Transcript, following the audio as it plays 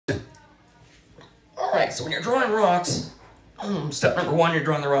right, so when you're drawing rocks, step number one, you're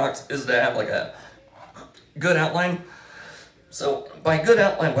drawing the rocks, is to have like a good outline. So by good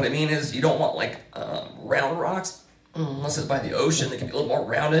outline, what I mean is you don't want like round rocks, unless it's by the ocean, they can be a little more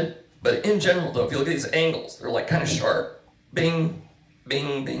rounded. But in general though, if you look at these angles, they're like kind of sharp. Bing,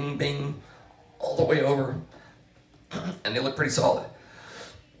 bing, bing, bing, all the way over. And they look pretty solid.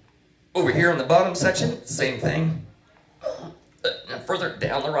 Over here in the bottom section, same thing. The further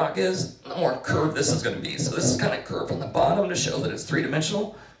down the rock is, the more curved this is going to be. So this is kind of curved from the bottom to show that it's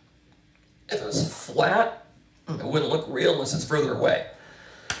three-dimensional. If it was flat, it wouldn't look real unless it's further away.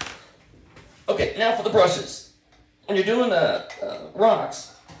 Okay, now for the brushes. When you're doing the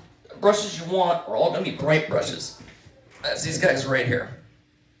rocks, brushes you want are all going to be bright brushes. That's these guys right here.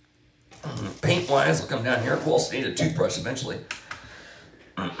 Paint-wise, will come down here. We'll also need a toothbrush eventually.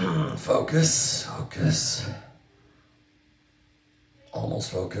 Focus, focus.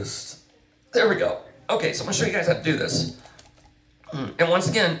 Almost focused. There we go. Okay, so I'm going to show you guys how to do this. And once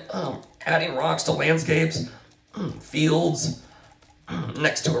again, adding rocks to landscapes, fields,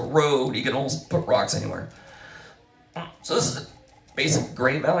 next to a road, you can almost put rocks anywhere. So this is a basic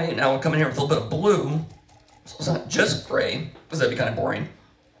gray value. Now we'll come in here with a little bit of blue. So it's not just gray, because that'd be kind of boring.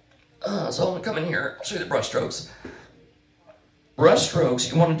 So I'm going to come in here, I'll show you the brush strokes. Brush strokes,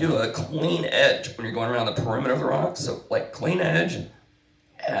 you want to do a clean edge when you're going around the perimeter of the rock. So like clean edge,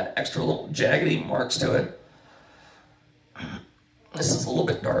 add extra little jaggedy marks to it. This is a little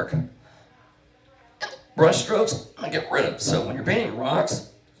bit dark. Brush strokes, I get rid of. So when you're painting rocks,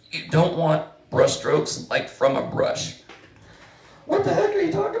 you don't want brush strokes like from a brush. What the heck are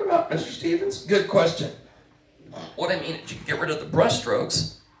you talking about, Mr. Stevens? Good question. What I mean is you can get rid of the brush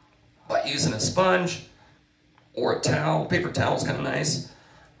strokes by using a sponge or a towel. Paper towel is kind of nice.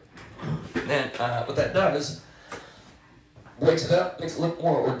 And then what that does, breaks it up, makes it look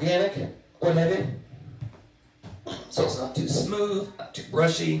more organic, what have you. So it's not too smooth, not too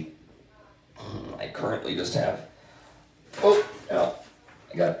brushy. I currently just have, oh, no,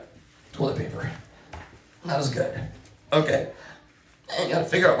 I got toilet paper. Not as good. Okay, and you gotta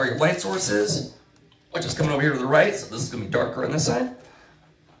figure out where your light source is, which is coming over here to the right, so this is gonna be darker on this side.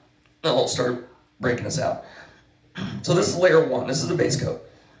 Now we'll start breaking this out. So this is layer one, this is the base coat.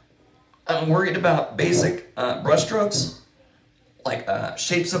 I'm worried about basic brush strokes, like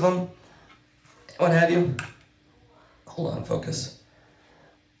shapes of them, what have you. Hold on, focus.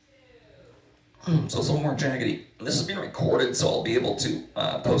 So it's a little more jaggedy. This is being recorded, so I'll be able to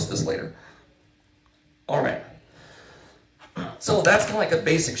post this later. All right. So that's kind of like a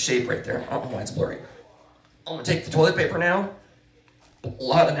basic shape right there. I don't know why it's blurry. I'm gonna take the toilet paper now,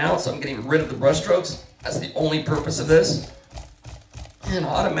 blot it out, so I'm getting rid of the brush strokes. That's the only purpose of this. And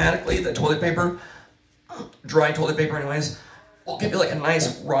automatically the toilet paper, dry toilet paper anyways, will give you like a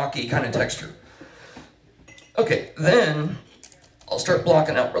nice rocky kind of texture. Okay, then I'll start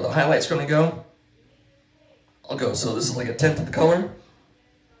blocking out where the highlight's gonna go. I'll go, so this is like a tenth of the color.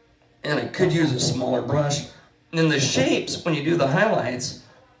 And I could use a smaller brush. And then the shapes, when you do the highlights,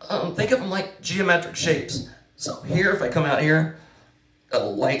 think of them like geometric shapes. So here, if I come out here, a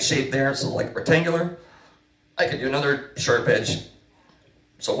light shape there, so like rectangular, I could do another sharp edge.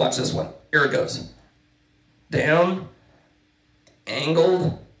 So watch this one. Here it goes. Down,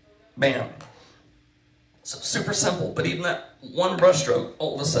 angled, bam. So super simple, but even that one brush stroke,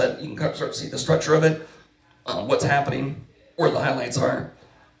 all of a sudden you can start to see the structure of it, what's happening, where the highlights are,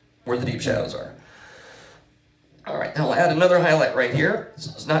 where the deep shadows are. All right, now I'll add another highlight right here.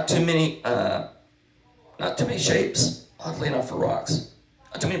 So there's not too many shapes, oddly enough for rocks.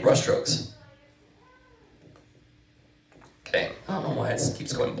 Not too many brush strokes. Okay, I don't know why it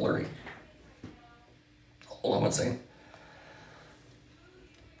keeps going blurry. Hold on one second.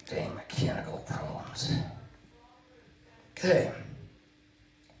 Dang, mechanical problems. Okay.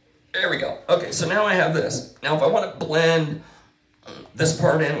 There we go. Okay, so now I have this. Now if I want to blend this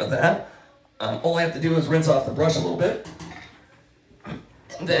part in with that, all I have to do is rinse off the brush a little bit.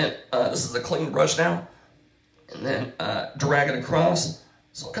 And then, this is a clean brush now. And then drag it across,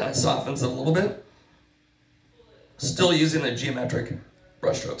 so it kind of softens it a little bit. Still using the geometric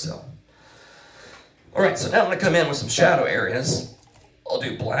brush strokes though. All right, so now I'm gonna come in with some shadow areas. I'll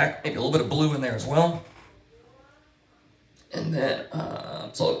do black, maybe a little bit of blue in there as well. And then,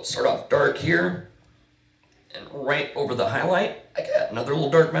 so I'll start off dark here. And right over the highlight, I got another little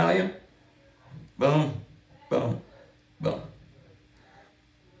dark value. Boom, boom, boom.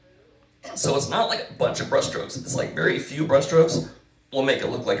 And so it's not like a bunch of brush strokes. It's like very few brush strokes will make it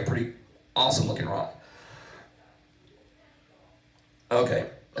look like a pretty awesome looking rock. Okay,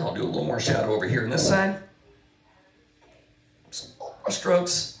 I'll do a little more shadow over here on this side. Some brush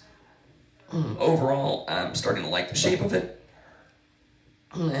strokes. Overall, I'm starting to like the shape of it.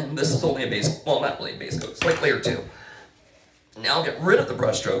 And this is only a base, well, not really a base coat, it's like layer 2. Now I'll get rid of the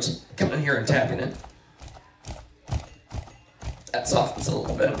brush strokes, coming in here and tapping it. That softens it a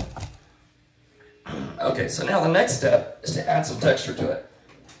little bit. Okay, so now the next step is to add some texture to it.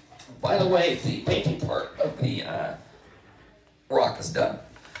 By the way, the painting part of the rock is done.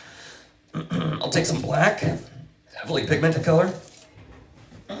 I'll take some black, heavily pigmented color,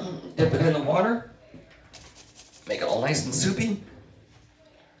 dip it in the water, make it all nice and soupy,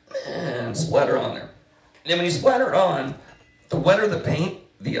 and splatter on there. And when you splatter it on, the wetter the paint,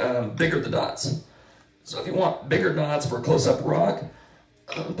 the bigger the dots. So if you want bigger dots for a close-up rock,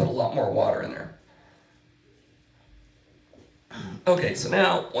 put a lot more water in there. Okay, so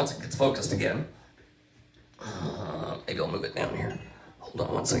now, once it gets focused again, maybe I'll move it down here. Hold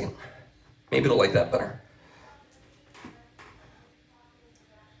on one second. Maybe it'll like that better.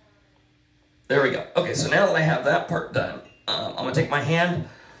 There we go. Okay, so now that I have that part done, I'm going to take my hand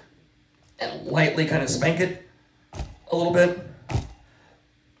and lightly kind of spank it a little bit.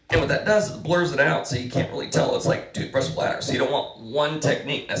 And what that does is it blurs it out so you can't really tell. It's like toothbrush splatter. So you don't want one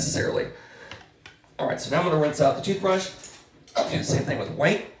technique necessarily. All right, so now I'm going to rinse out the toothbrush. I'll do the same thing with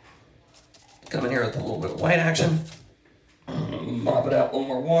white. Come in here with a little bit of white action. Mop it out, a little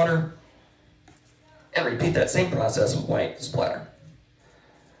more water. And repeat that same process with white splatter.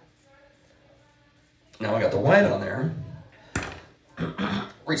 Now I got the white on there.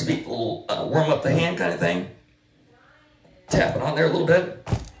 Repeat a little warm up the hand kind of thing. Tap it on there a little bit.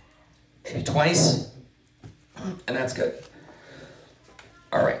 Maybe twice. And that's good.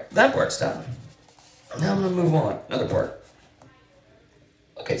 All right, that part's done. Now I'm going to move on. Another part.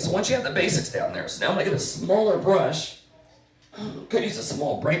 Okay, so once you have the basics down there, so now I'm going to get a smaller brush. Could use a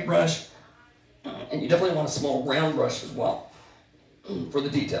small bright brush. And you definitely want a small round brush as well for the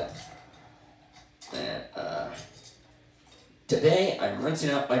detail. And today I'm rinsing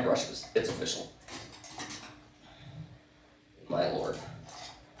out my brushes. It's official. My lord.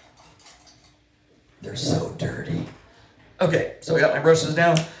 They're so dirty. Okay, so we got my brushes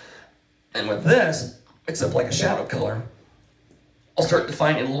down. And with this, except like a shadow color, I'll start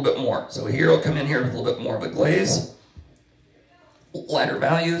defining a little bit more. So here I'll come in here with a little bit more of a glaze, lighter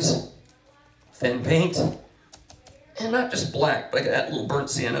values, thin paint, and not just black, but I got that little burnt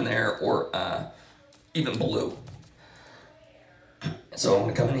sienna in there, or even blue. So I'm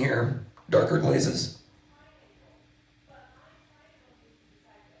gonna come in here, darker glazes.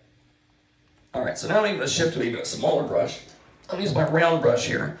 All right, so now I'm gonna shift to even a smaller brush. I'm gonna use my round brush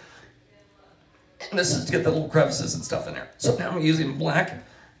here. And this is to get the little crevices and stuff in there. So now I'm using black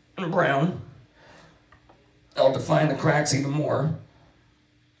and brown. I'll define the cracks even more,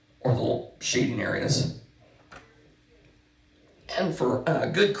 or the little shading areas. And for a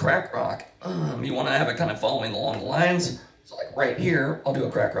good crack rock, you want to have it kind of following along the lines. So like right here, I'll do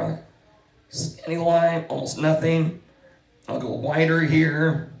a crack rock. Skinny line, almost nothing. I'll go wider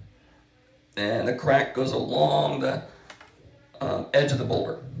here. And the crack goes along the edge of the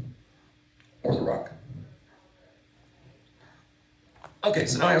boulder or the rock. Okay,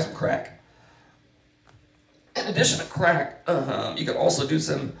 so now I have some crack. In addition to crack, you could also do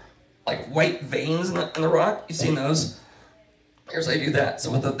some like white veins in the rock. You've seen those. Here's how you do that.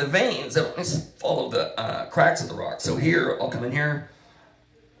 So with the veins, they don't follow the cracks of the rock. So here, I'll come in here,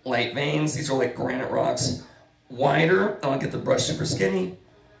 light veins. These are like granite rocks. Wider, I'll get the brush super skinny.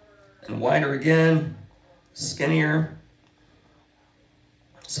 And wider again, skinnier.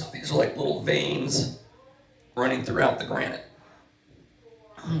 So these are like little veins running throughout the granite.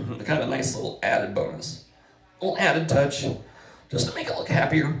 Kind of a nice little added bonus. A little added touch, just to make it look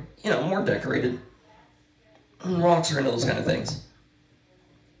happier, you know, more decorated. And rocks are into those kind of things.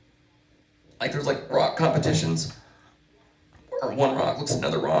 Like there's like rock competitions, where one rock looks at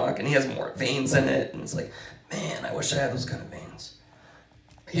another rock, and he has more veins in it, and it's like, man, I wish I had those kind of veins.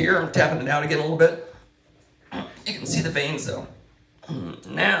 Here, I'm tapping it out again a little bit. You can see the veins though.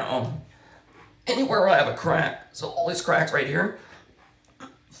 Now, anywhere where I have a crack, so all these cracks right here,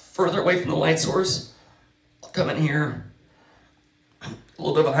 further away from the light source, I'll come in here, a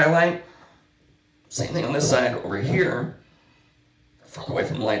little bit of a highlight. Same thing on this side over here, further away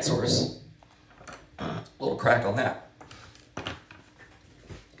from the light source, a little crack on that.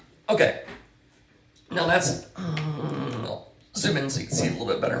 Okay, now that's, I'll zoom in so you can see it a little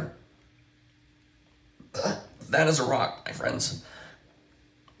bit better. That is a rock, my friends.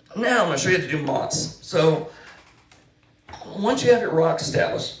 Now I'm going to show you how to do moss. So once you have your rocks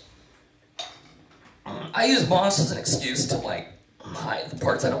established, I use moss as an excuse to like hide the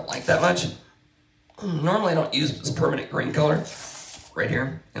parts I don't like that much. Normally I don't use this permanent green color. right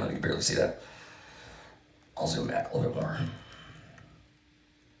here. You know, you can barely see that. I'll zoom back a little bit more.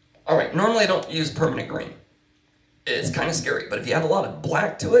 All right, normally I don't use permanent green. It's kind of scary, but if you add a lot of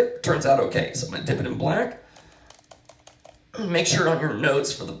black to it, it turns out okay. So I'm gonna dip it in black. Make sure on your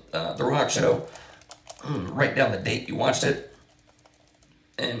notes for the rock show, write down the date you watched it.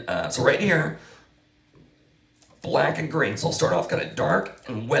 And so right here, black and green. So I'll start off kind of dark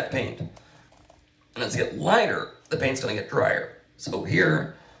and wet paint. And as it gets lighter, the paint's gonna get drier. So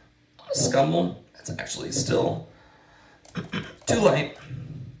here, on a scumble, it's actually still too light.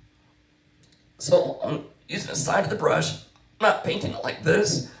 So I'm using the side of the brush, I'm not painting it like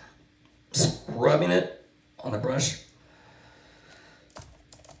this, just rubbing it on the brush.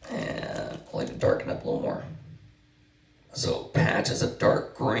 And I like to darken up a little more. So patches of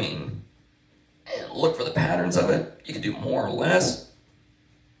dark green, and look for the patterns of it. You can do more or less.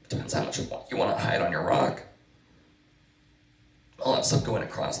 Depends how much you want to hide on your rock. I'll have some going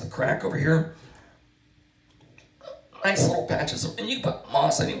across the crack over here. Nice little patches, and you can put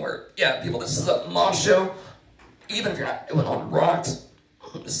moss anywhere. Yeah, people, this is a moss show. Even if you're not doing on rocks,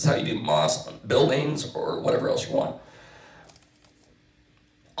 this is how you do moss on buildings or whatever else you want.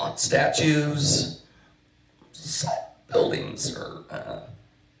 On statues, buildings, or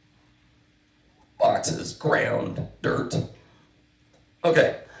boxes, ground, dirt.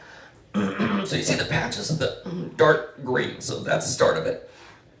 Okay, so you see the patches of the dark green, so that's the start of it.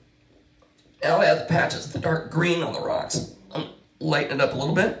 Now I add the patches of the dark green on the rocks. Lighten it up a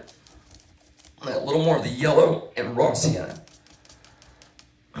little bit. A little more of the yellow and raw sienna.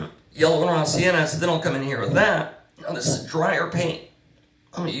 Yellow and raw sienna, so then I'll come in here with that. Now this is drier paint.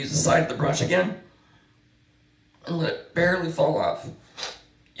 I'm gonna use the side of the brush again and let it barely fall off.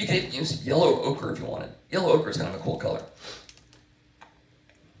 You can even use yellow ochre if you wanted. Yellow ochre is kind of a cool color.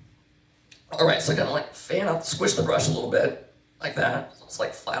 All right, so I kind of like fan out, squish the brush a little bit, like that. So it's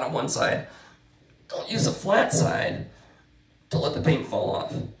like flat on one side. Don't use the flat side to let the paint fall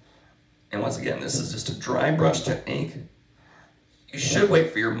off. And once again, this is just a dry brush technique. You should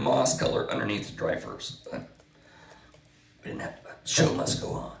wait for your moss color underneath to dry first. But we didn't have, show must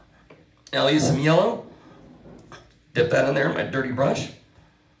go on. Now I'll use some yellow. Dip that in there in my dirty brush.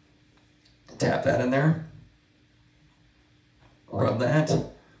 Tap that in there. Rub that.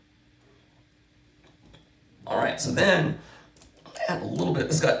 All right, so then add a little bit.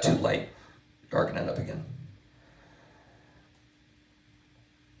 This got too light. Darken it up again.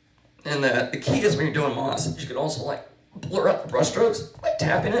 And the key is when you're doing moss, you can also like blur out the brush strokes by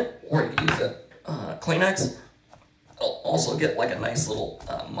tapping it, or you can use a Kleenex. It'll also get like a nice little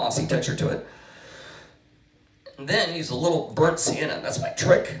mossy texture to it. And then use a little burnt sienna. That's my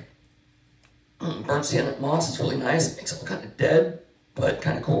trick. Burnt sienna moss is really nice. It makes it look kind of dead, but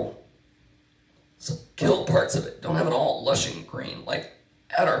kind of cool. So kill parts of it. Don't have it all lushing green. Like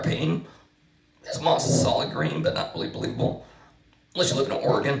at our painting, this moss is solid green, but not really believable. Unless you live in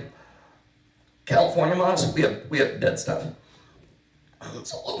Oregon. California moss, we have dead stuff.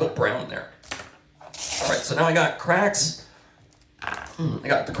 It's a little bit of brown there. All right, so now I got cracks. I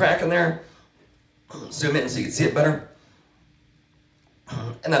got the crack in there. Zoom in so you can see it better.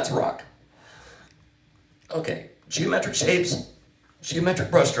 And that's a rock. Okay, geometric shapes, geometric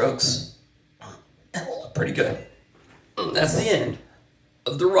brush strokes. That will look pretty good. That's the end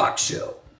of the rock show.